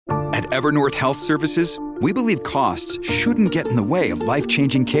At Evernorth Health Services, we believe costs shouldn't get in the way of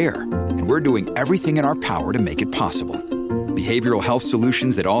life-changing care, and we're doing everything in our power to make it possible. Behavioral health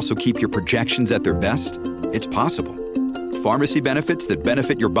solutions that also keep your projections at their best? It's possible. Pharmacy benefits that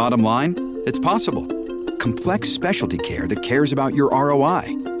benefit your bottom line? It's possible. Complex specialty care that cares about your ROI?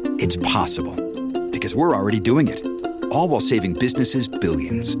 It's possible. Because we're already doing it. All while saving businesses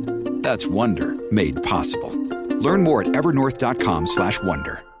billions. That's Wonder made possible. Learn more at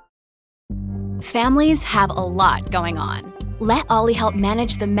evernorth.com/wonder. Families have a lot going on. Let Ollie help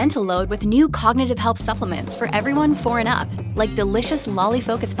manage the mental load with new cognitive help supplements for everyone 4 and up, like delicious Lolly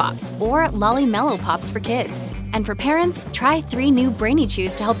Focus Pops or Lolly Mellow Pops for kids. And for parents, try 3 new Brainy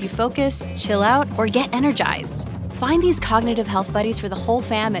Chews to help you focus, chill out, or get energized. Find these cognitive health buddies for the whole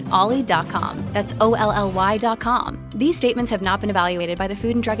fam at ollie.com. That's OLLY.com. These statements have not been evaluated by the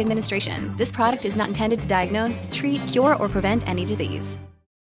Food and Drug Administration. This product is not intended to diagnose, treat, cure, or prevent any disease.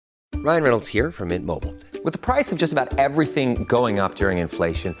 Ryan Reynolds here from Mint Mobile. With the price of just about everything going up during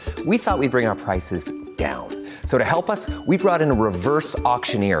inflation, we thought we'd bring our prices down. So to help us, we brought in a reverse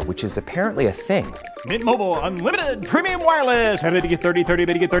auctioneer, which is apparently a thing. Mint Mobile Unlimited Premium Wireless. How to get 30, 30,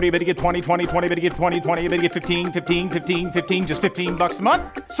 how to get 30, how to get 20, 20, 20, how to get 20, 20, how to get 15, 15, 15, 15, just $15 a month?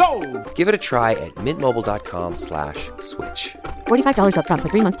 Sold! Give it a try at mintmobile.com/switch. $45 up front for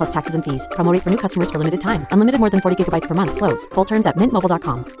 3 months plus taxes and fees. Promo rate for new customers for limited time. Unlimited more than 40 gigabytes per month. Slows full terms at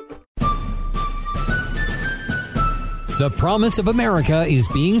mintmobile.com. The promise of America is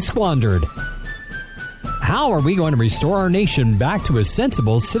being squandered. How are we going to restore our nation back to a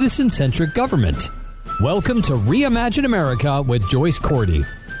sensible, citizen-centric government? Welcome to Reimagine America with Joyce Cordy.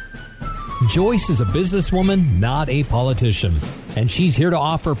 Joyce is a businesswoman, not a politician, and she's here to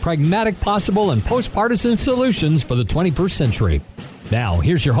offer pragmatic, possible, and post-partisan solutions for the 21st century. Now,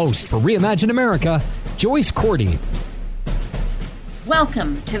 here's your host for Reimagine America, Joyce Cordy.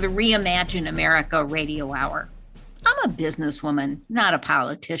 Welcome to the Reimagine America Radio Hour. I'm a businesswoman, not a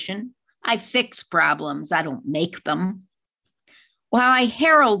politician. I fix problems. I don't make them. While I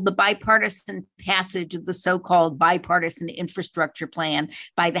herald the bipartisan passage of the so-called bipartisan infrastructure plan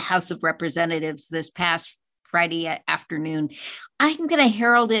by the House of Representatives this past Friday afternoon, I'm going to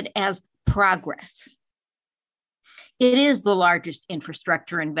herald it as progress. It is the largest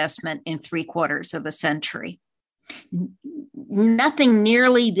infrastructure investment in 3/4 of a century. Nothing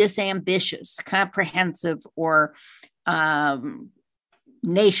nearly this ambitious, comprehensive, or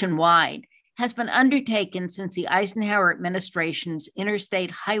nationwide has been undertaken since the Eisenhower administration's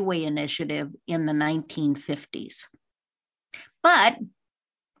Interstate Highway Initiative in the 1950s. But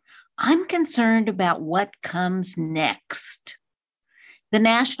I'm concerned about what comes next. The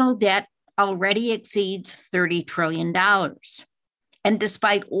national debt already exceeds $30 trillion. And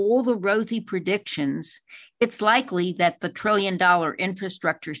despite all the rosy predictions, it's likely that the $1 trillion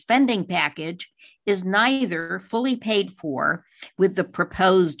infrastructure spending package is neither fully paid for with the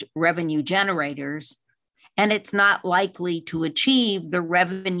proposed revenue generators, and it's not likely to achieve the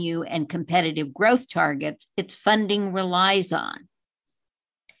revenue and competitive growth targets its funding relies on.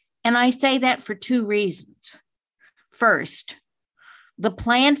 And I say that for 2 reasons. First, the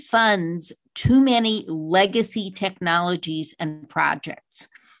plan funds too many legacy technologies and projects,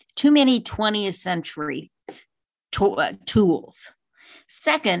 too many 20th century tools.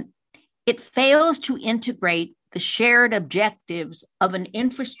 Second, it fails to integrate the shared objectives of an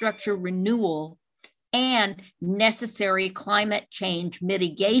infrastructure renewal and necessary climate change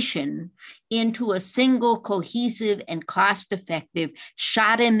mitigation into a single cohesive and cost-effective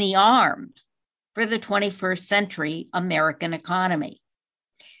shot in the arm for the 21st century American economy.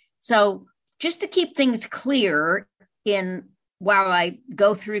 So just to keep things clear while I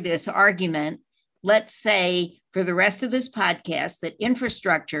go through this argument, let's say for the rest of this podcast that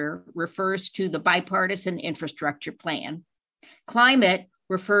infrastructure refers to the bipartisan infrastructure plan. Climate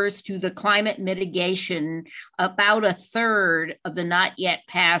refers to the climate mitigation, about a third of the not yet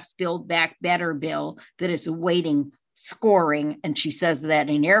passed Build Back Better bill that is awaiting scoring, and she says that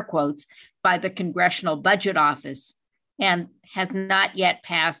in air quotes, by the Congressional Budget Office and has not yet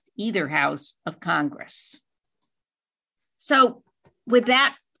passed either house of Congress. So with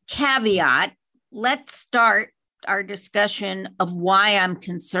that caveat, let's start our discussion of why I'm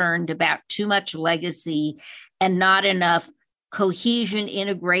concerned about too much legacy and not enough cohesion,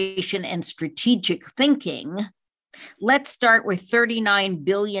 integration, and strategic thinking. Let's start with $39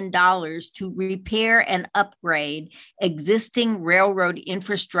 billion to repair and upgrade existing railroad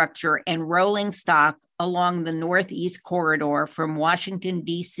infrastructure and rolling stock along the Northeast Corridor from Washington,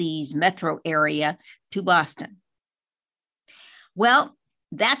 D.C.'s metro area to Boston. Well,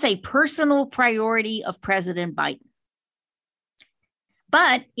 that's a personal priority of President Biden.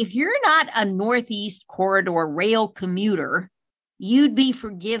 But if you're not a Northeast Corridor rail commuter, you'd be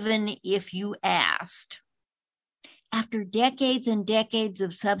forgiven if you asked. After decades and decades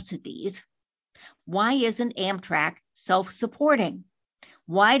of subsidies, why isn't Amtrak self-supporting?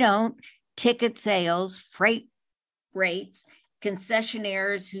 Why don't ticket sales, freight rates,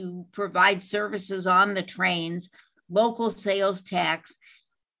 concessionaires who provide services on the trains, local sales tax,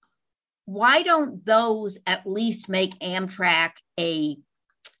 why don't those at least make Amtrak a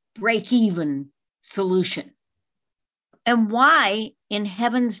break-even solution? And why, in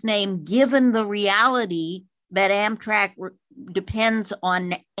heaven's name, given the reality that Amtrak depends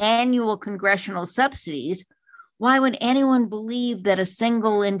on annual congressional subsidies, why would anyone believe that a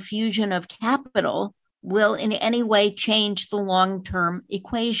single infusion of capital will in any way change the long-term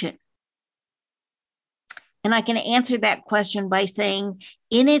equation? And I can answer that question by saying,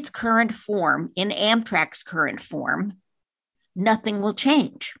 in its current form, in Amtrak's current form, nothing will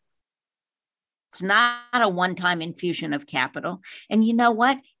change. It's not a one-time infusion of capital. And you know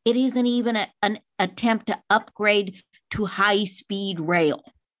what? It isn't even an attempt to upgrade to high-speed rail.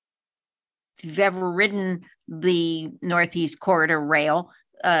 If you've ever ridden the Northeast Corridor rail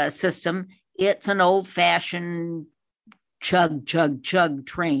system, it's an old-fashioned chug, chug, chug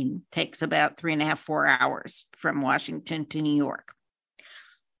train. Takes about 3.5, 4 hours from Washington to New York.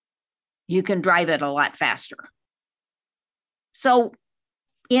 You can drive it a lot faster. So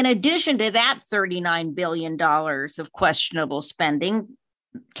in addition to that $39 billion of questionable spending,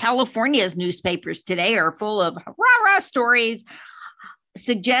 California's newspapers today are full of rah-rah stories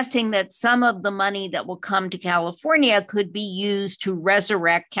suggesting that some of the money that will come to California could be used to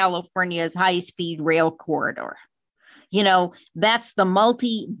resurrect California's high-speed rail corridor. You know, that's the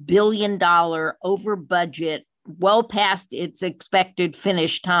multi-billion-dollar over-budget, well past its expected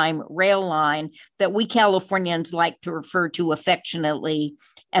finish time rail line that we Californians like to refer to affectionately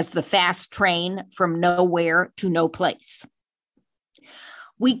as the fast train from nowhere to no place.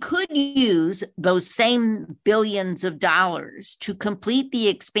 We could use those same billions of dollars to complete the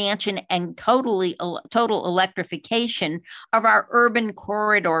expansion and total electrification of our urban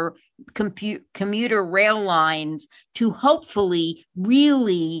corridor commuter rail lines to hopefully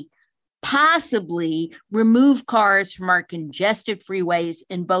really possibly remove cars from our congested freeways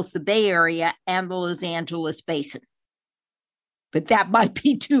in both the Bay Area and the Los Angeles basin. But that might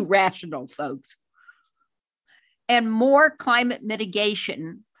be too rational, folks. And more climate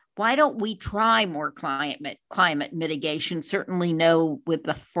mitigation. Why don't we try more climate mitigation? Certainly know with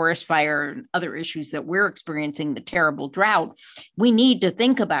the forest fire and other issues that we're experiencing, the terrible drought, we need to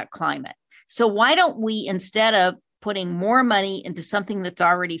think about climate. So why don't we, instead of putting more money into something that's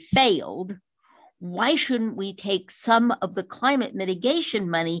already failed, why shouldn't we take some of the climate mitigation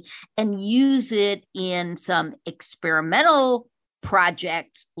money and use it in some experimental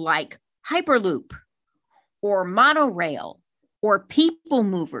projects like Hyperloop or monorail or people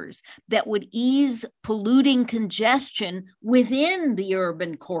movers that would ease polluting congestion within the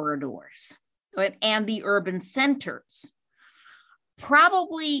urban corridors and the urban centers?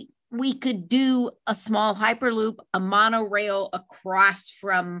 Probably we could do a small Hyperloop, a monorail across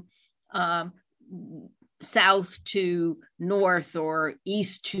from south to north or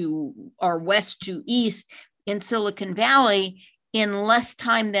east to or west to east in Silicon Valley in less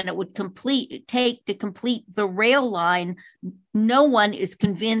time than it would take to complete the rail line no one is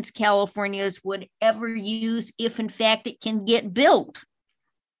convinced Californians would ever use if in fact it can get built.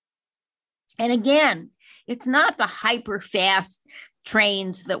 And again, it's not the hyper fast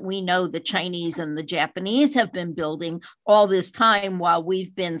trains that we know the Chinese and the Japanese have been building all this time while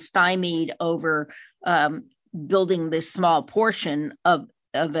we've been stymied over building this small portion of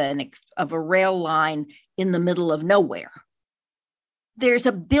a rail line in the middle of nowhere. There's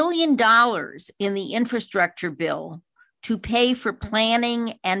 $1 billion in the infrastructure bill to pay for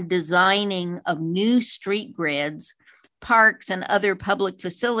planning and designing of new street grids, parks, and other public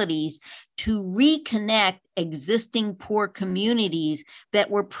facilities to reconnect existing poor communities that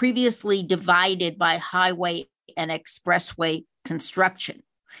were previously divided by highway and expressway construction.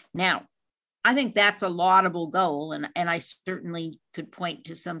 Now, I think that's a laudable goal, and I certainly could point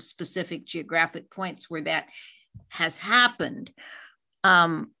to some specific geographic points where that has happened.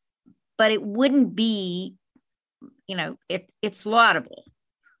 But it wouldn't be, it's laudable,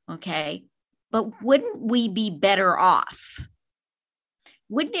 okay? But wouldn't we be better off?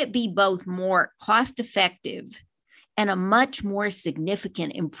 Wouldn't it be both more cost effective and a much more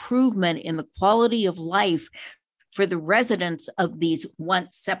significant improvement in the quality of life for the residents of these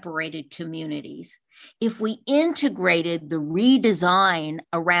once separated communities if we integrated the redesign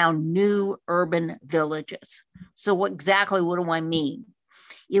around new urban villages? So what do I mean?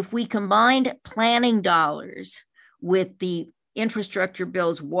 if we combined planning dollars with the infrastructure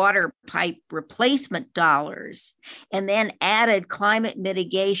bill's water pipe replacement dollars, and then added climate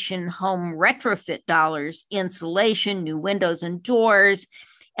mitigation home retrofit dollars, insulation, new windows and doors,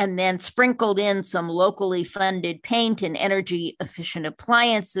 and then sprinkled in some locally funded paint and energy efficient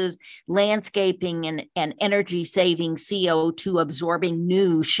appliances, landscaping and energy saving CO2 absorbing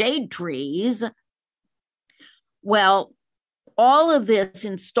new shade trees. Well, all of this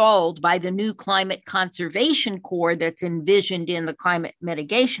installed by the new Climate Conservation Corps that's envisioned in the climate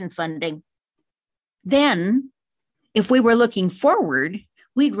mitigation funding. Then, if we were looking forward,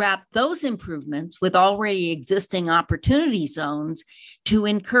 we'd wrap those improvements with already existing opportunity zones to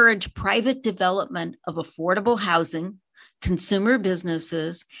encourage private development of affordable housing, consumer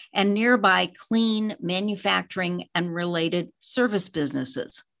businesses, and nearby clean manufacturing and related service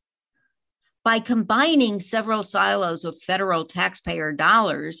businesses. By combining several silos of federal taxpayer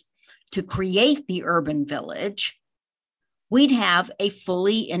dollars to create the urban village, we'd have a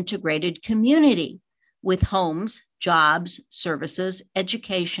fully integrated community with homes, jobs, services,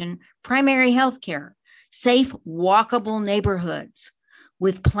 education, primary health care, safe, walkable neighborhoods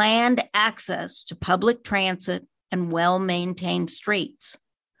with planned access to public transit and well-maintained streets.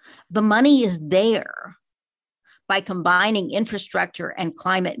 The money is there. By combining infrastructure and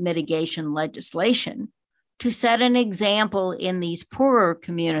climate mitigation legislation to set an example in these poorer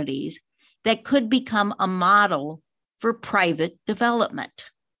communities that could become a model for private development.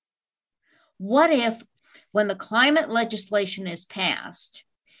 What if, when the climate legislation is passed,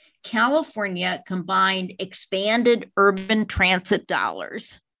 California combined expanded urban transit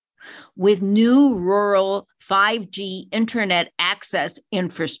dollars with new rural 5G internet access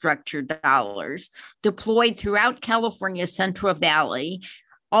infrastructure dollars deployed throughout California's Central Valley,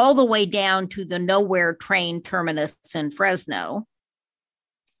 all the way down to the Nowhere train terminus in Fresno.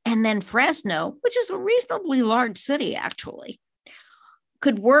 And then Fresno, which is a reasonably large city actually,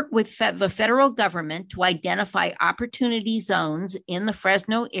 could work with the federal government to identify opportunity zones in the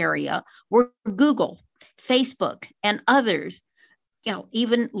Fresno area where Google, Facebook, and others,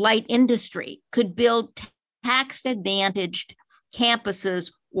 even light industry, could build tax-advantaged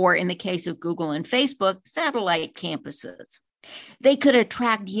campuses, or in the case of Google and Facebook, satellite campuses. They could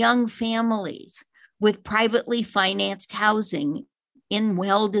attract young families with privately financed housing in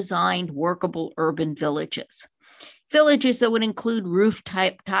well-designed, workable urban villages. Villages that would include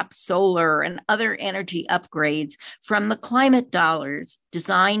rooftop solar and other energy upgrades from the climate dollars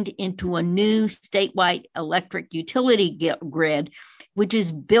designed into a new statewide electric utility grid, which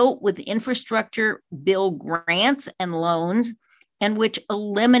is built with infrastructure bill grants and loans, and which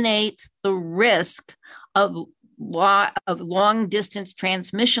eliminates the risk of long-distance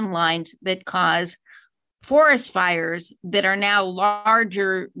transmission lines that cause forest fires that are now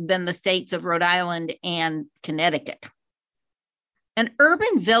larger than the states of Rhode Island and Connecticut. An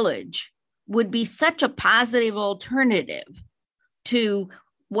urban village would be such a positive alternative to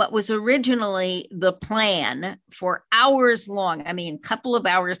what was originally the plan for couple of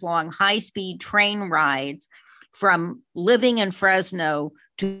hours long high-speed train rides from living in Fresno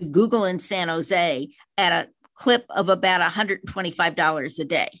to Google in San Jose at a clip of about $125 a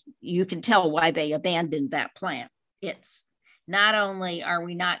day. You can tell why they abandoned that plan. It's not only are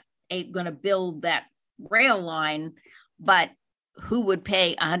we not going to build that rail line, but who would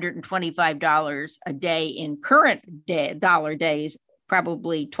pay $125 a day in current dollar days,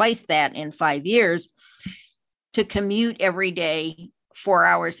 probably twice that in 5 years, to commute every day 4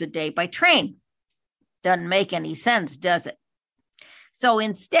 hours a day by train? Doesn't make any sense, does it? So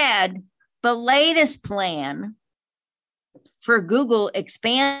instead, the latest plan for Google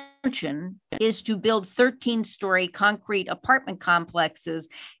expansion is to build 13-story concrete apartment complexes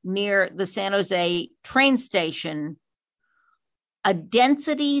near the San Jose train station, a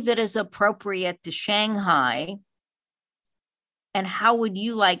density that is appropriate to Shanghai. And how would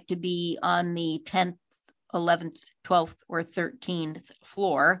you like to be on the 10th, 11th, 12th, or 13th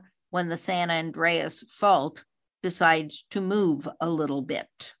floor when the San Andreas Fault decides to move a little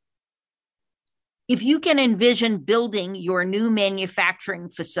bit? If you can envision building your new manufacturing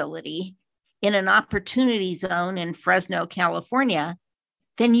facility in an opportunity zone in Fresno, California,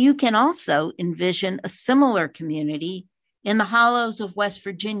 then you can also envision a similar community in the hollows of West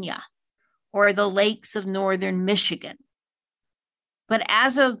Virginia or the lakes of northern Michigan. But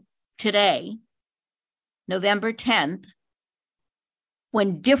as of today, November 10th,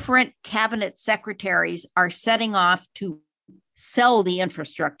 when different cabinet secretaries are setting off to sell the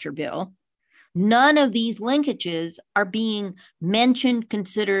infrastructure bill, none of these linkages are being mentioned,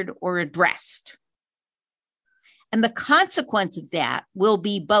 considered, or addressed. And the consequence of that will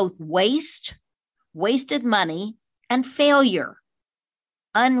be both wasted money, and failure,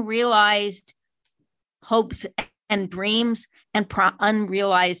 unrealized hopes and dreams, and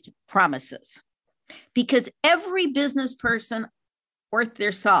unrealized promises. Because every business person worth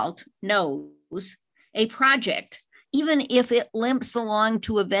their salt knows a project, even if it limps along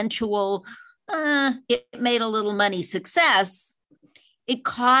to eventual, it made a little money success, it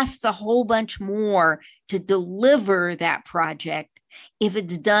costs a whole bunch more to deliver that project if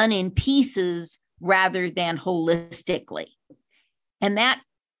it's done in pieces rather than holistically. And that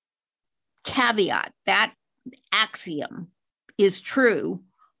caveat, that axiom is true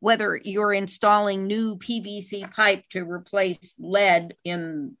whether you're installing new PVC pipe to replace lead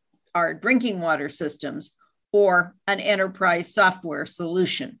in our drinking water systems or an enterprise software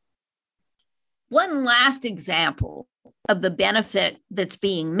solution. One last example of the benefit that's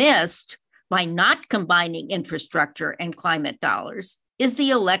being missed by not combining infrastructure and climate dollars is the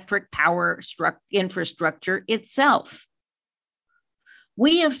electric power infrastructure itself.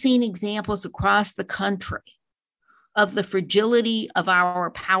 We have seen examples across the country of the fragility of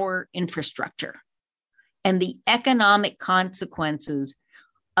our power infrastructure and the economic consequences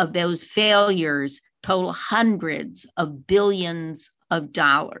of those failures total hundreds of billions of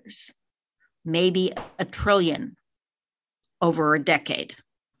dollars, maybe $1 trillion over a decade.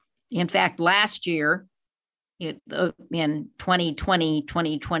 In fact, last year, in 2020,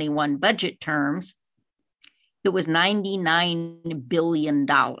 2021 budget terms, it was $99 billion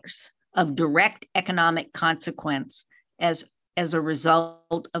of direct economic consequence as a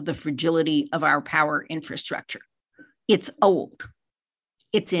result of the fragility of our power infrastructure. It's old,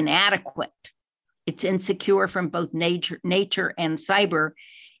 it's inadequate, it's insecure from both nature and cyber,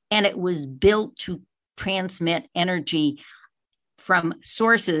 and it was built to transmit energy from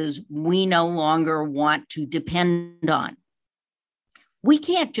sources we no longer want to depend on. We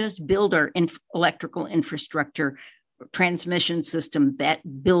can't just build our electrical infrastructure transmission system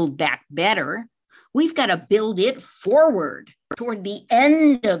build back better. We've got to build it forward toward the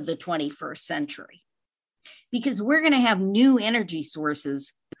end of the 21st century, because we're going to have new energy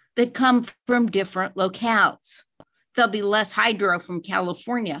sources that come from different locales. There'll be less hydro from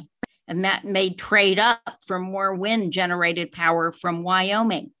California, and that may trade up for more wind-generated power from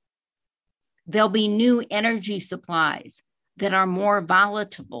Wyoming. There'll be new energy supplies that are more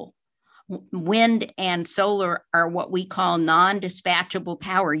volatile. Wind and solar are what we call non-dispatchable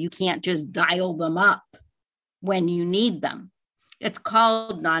power. You can't just dial them up when you need them. It's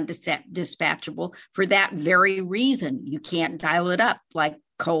called non-dispatchable for that very reason. You can't dial it up like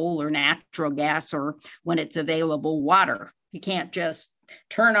coal or natural gas or when it's available water. You can't just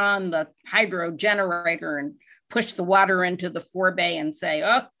turn on the hydro generator and push the water into the forebay and say,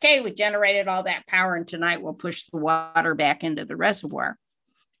 okay, we generated all that power and tonight we'll push the water back into the reservoir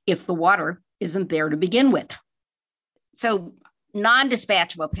if the water isn't there to begin with. So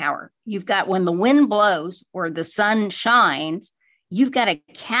non-dispatchable power, you've got when the wind blows or the sun shines, you've got to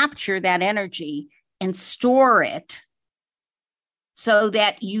capture that energy and store it so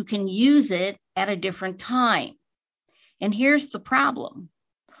that you can use it at a different time. And here's the problem.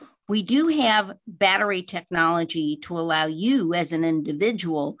 We do have battery technology to allow you as an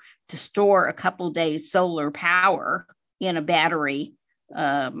individual to store a couple days solar power in a battery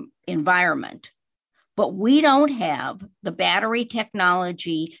environment. But we don't have the battery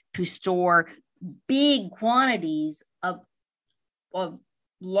technology to store big quantities of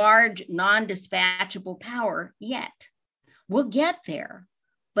large non-dispatchable power yet. We'll get there.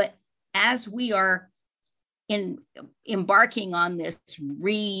 But as we are embarking on this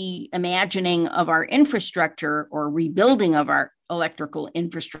reimagining of our infrastructure or rebuilding of our electrical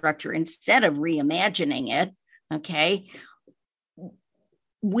infrastructure instead of reimagining it, okay,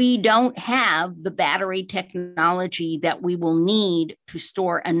 we don't have the battery technology that we will need to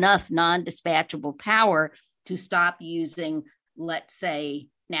store enough non-dispatchable power to stop using, let's say,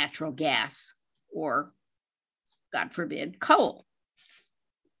 natural gas or, God forbid, coal.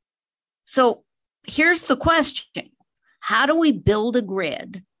 So here's the question. How do we build a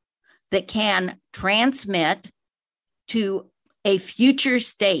grid that can transmit to a future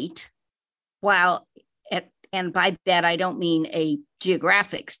state and by that, I don't mean a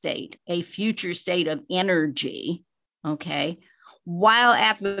geographic state, a future state of energy, okay, while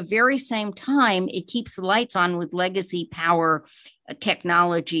at the very same time, it keeps the lights on with legacy power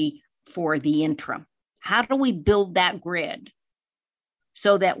technology for the interim? How do we build that grid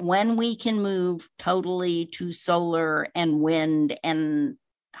so that when we can move totally to solar and wind and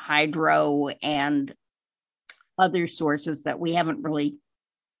hydro and other sources that we haven't really,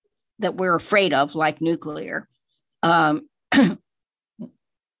 that we're afraid of, like nuclear, How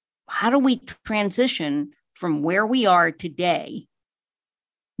do we transition from where we are today,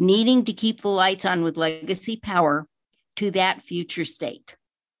 needing to keep the lights on with legacy power, to that future state?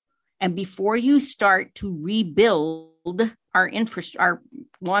 And before you start to rebuild our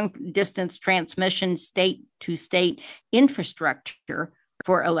long distance transmission state to state infrastructure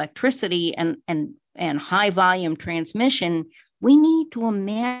for electricity and high volume transmission, we need to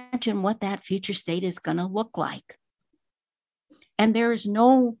imagine what that future state is going to look like. And there is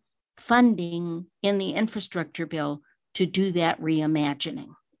no funding in the infrastructure bill to do that reimagining.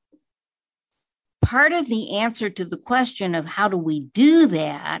 Part of the answer to the question of how do we do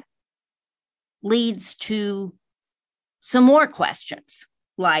that leads to some more questions,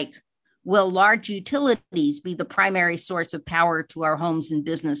 like, will large utilities be the primary source of power to our homes and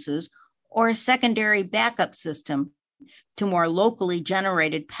businesses, or a secondary backup system to more locally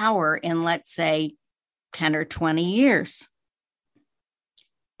generated power in, let's say, 10 or 20 years?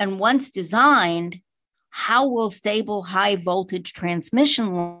 And once designed, how will stable high voltage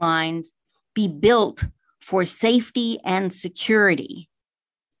transmission lines be built for safety and security?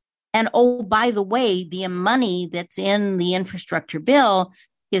 And oh, by the way, the money that's in the infrastructure bill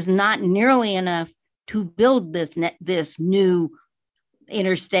is not nearly enough to build this new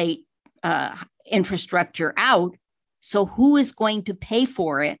interstate infrastructure out. So who is going to pay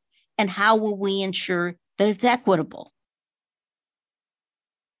for it, and how will we ensure that it's equitable?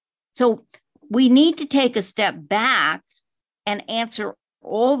 So we need to take a step back and answer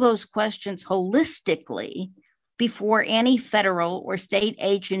all those questions holistically before any federal or state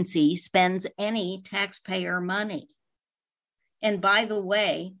agency spends any taxpayer money. And by the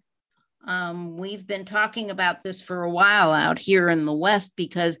way, we've been talking about this for a while out here in the West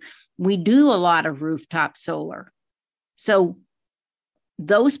because we do a lot of rooftop solar. So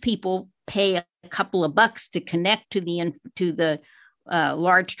those people pay a couple of bucks to connect to the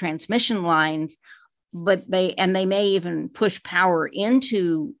large transmission lines, but they may even push power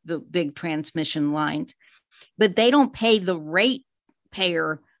into the big transmission lines, but they don't pay the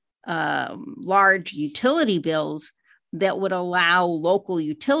ratepayer large utility bills that would allow local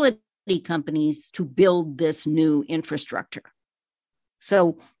utility companies to build this new infrastructure.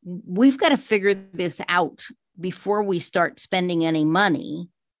 So we've got to figure this out before we start spending any money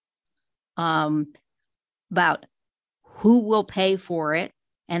about who will pay for it,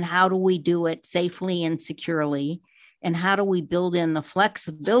 and how do we do it safely and securely, and how do we build in the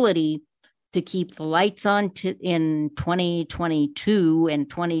flexibility to keep the lights on in 2022 and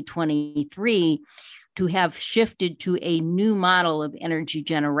 2023 to have shifted to a new model of energy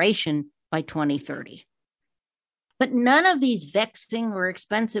generation by 2030. But none of these vexing or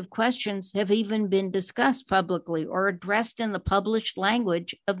expensive questions have even been discussed publicly or addressed in the published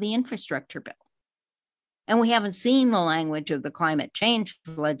language of the infrastructure bill. And we haven't seen the language of the climate change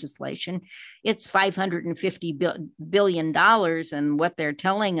legislation. It's $550 billion. And what they're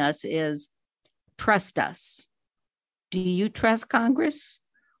telling us is, trust us. Do you trust Congress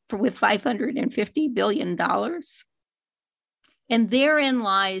with $550 billion? And therein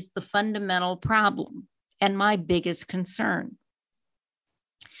lies the fundamental problem and my biggest concern.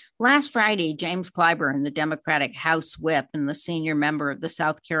 Last Friday, James Clyburn, the Democratic House Whip and the senior member of the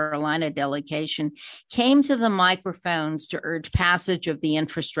South Carolina delegation, came to the microphones to urge passage of the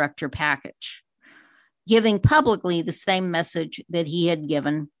infrastructure package, giving publicly the same message that he had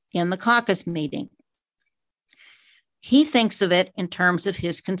given in the caucus meeting. He thinks of it in terms of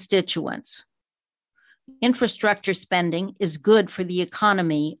his constituents. Infrastructure spending is good for the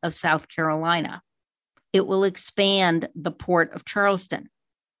economy of South Carolina. It will expand the Port of Charleston.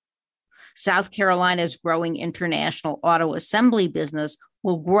 South Carolina's growing international auto assembly business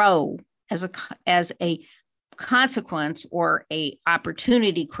will grow as a consequence or a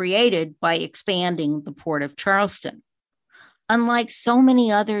opportunity created by expanding the Port of Charleston. Unlike so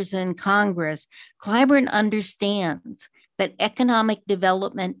many others in Congress, Clyburn understands that economic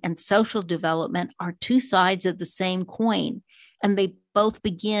development and social development are two sides of the same coin, and they both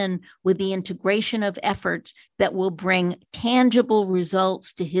begin with the integration of efforts that will bring tangible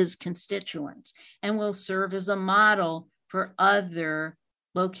results to his constituents and will serve as a model for other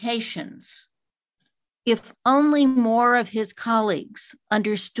locations. If only more of his colleagues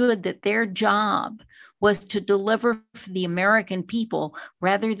understood that their job was to deliver for the American people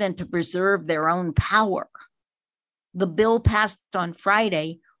rather than to preserve their own power, the bill passed on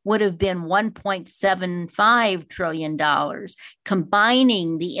Friday would have been $1.75 trillion,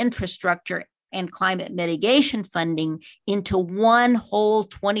 combining the infrastructure and climate mitigation funding into one whole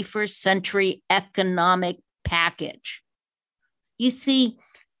 21st century economic package. You see,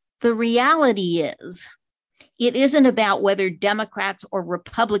 the reality is, It isn't about whether Democrats or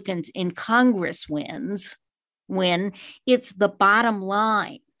Republicans in Congress win. It's the bottom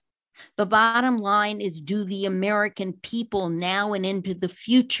line. The bottom line is, do the American people now and into the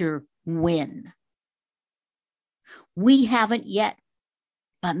future win? We haven't yet,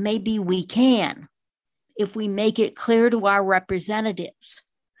 but maybe we can if we make it clear to our representatives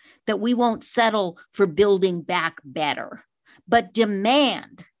that we won't settle for building back better, but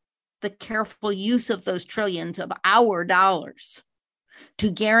demand the careful use of those trillions of our dollars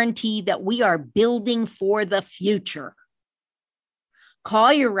to guarantee that we are building for the future.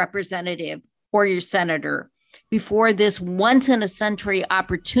 Call your representative or your senator before this once-in-a-century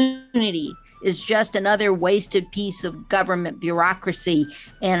opportunity is just another wasted piece of government bureaucracy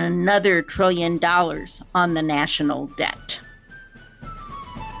and another $1 trillion on the national debt.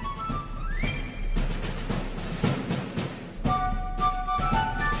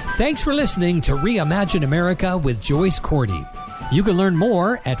 Thanks for listening to Reimagine America with Joyce Cordy. You can learn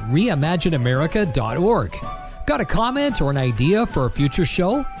more at reimagineamerica.org. Got a comment or an idea for a future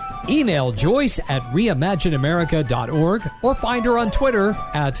show? Email Joyce at reimagineamerica.org or find her on Twitter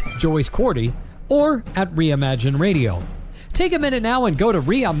at Joyce Cordy or at Reimagine Radio. Take a minute now and go to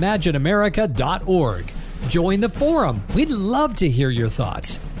reimagineamerica.org. Join the forum. We'd love to hear your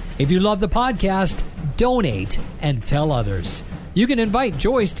thoughts. If you love the podcast, donate and tell others. You can invite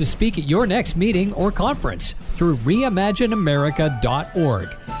Joyce to speak at your next meeting or conference through reimagineamerica.org.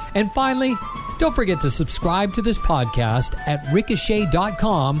 And finally, don't forget to subscribe to this podcast at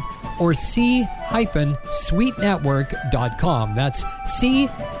ricochet.com or c-sweetnetwork.com. That's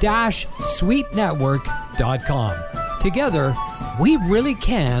c-sweetnetwork.com. Together, we really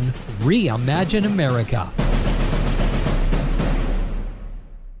can reimagine America.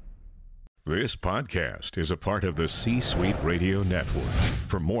 This podcast is a part of the C-Suite Radio Network.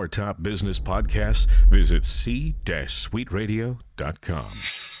 For more top business podcasts, visit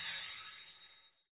c-suiteradio.com.